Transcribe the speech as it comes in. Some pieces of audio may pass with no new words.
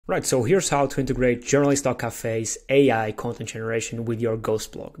Right, so here's how to integrate Journalist.cafe's AI content generation with your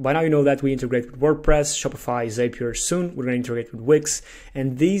Ghost blog. By now you know that we integrate with WordPress, Shopify, Zapier. Soon we're going to integrate with Wix,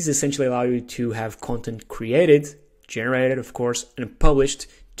 and these essentially allow you to have content created, generated of course, and published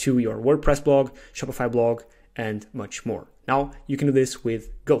to your WordPress blog, Shopify blog, and much more. Now you can do this with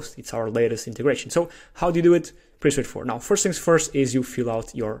Ghost. It's our latest integration. So how do you do it? Pretty straightforward. Now, first things first is you fill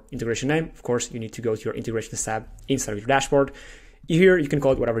out your integration name. Of course, you need to go to your integrations tab inside of your dashboard. Here, you can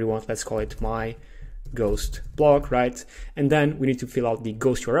call it whatever you want. Let's call it my Ghost blog, right? And then we need to fill out the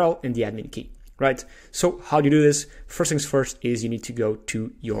Ghost URL and the admin key, right? So how do you do this? First things first is you need to go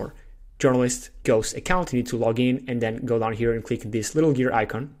to your Journalist Ghost account. You need to log in and then go down here and click this little gear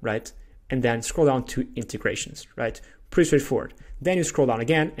icon, right? And then scroll down to integrations, right? Pretty straightforward. Then you scroll down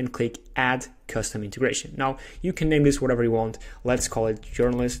again and click add custom integration. Now you can name this whatever you want. Let's call it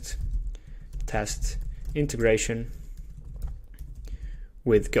Journalist Test Integration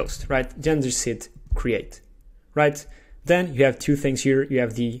with Ghost, right? Then just hit create, right? Then you have two things here. You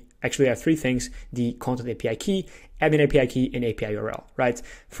have actually have three things: the content API key, admin API key, and API URL, right?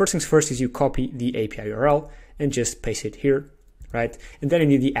 First things first is you copy the API URL and just paste it here, right? And then you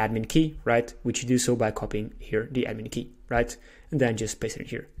need the admin key, right? Which you do so by copying here the admin key, right? And then just paste it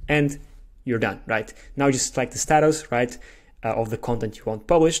here and you're done, right? Now just select the status, right? Of the content you want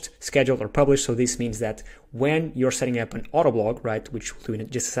published, scheduled or published. So this means that when you're setting up an Autoblog, right, which we'll do in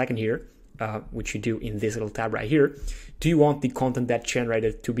just a second here, which you do in this little tab right here, do you want the content that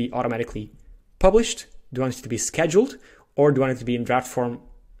generated to be automatically published? Do you want it to be scheduled, or do you want it to be in draft form?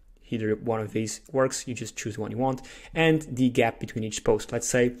 Either one of these works. You just choose the one you want. And the gap between each post. Let's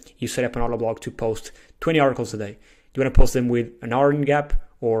say you set up an Autoblog to post 20 articles a day. Do you want to post them with an hour in gap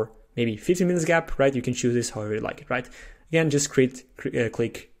or maybe 15 minutes gap, right? You can choose this however you like it, right? Again, just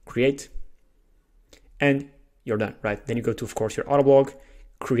click create, and you're done, right? Then you go to, of course, your Autoblog,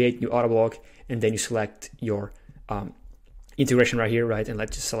 create new Autoblog, and then you select your integration right here, right? And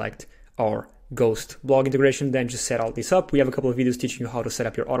let's just select our Ghost blog integration. Then just set all this up. We have a couple of videos teaching you how to set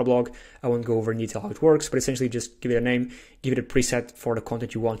up your Autoblog. I won't go over in detail how it works, but essentially just give it a name, give it a preset for the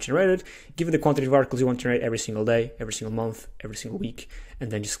content you want generated, give it the quantity of articles you want to generate every single day, every single month, every single week,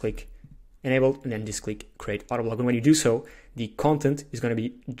 and then just click enable, and then just click create Autoblog. And when you do so, the content is going to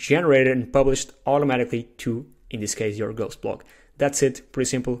be generated and published automatically to, in this case, your Ghost blog. That's it. Pretty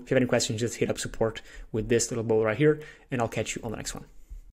simple. If you have any questions, just hit up support with this little bowl right here, and I'll catch you on the next one.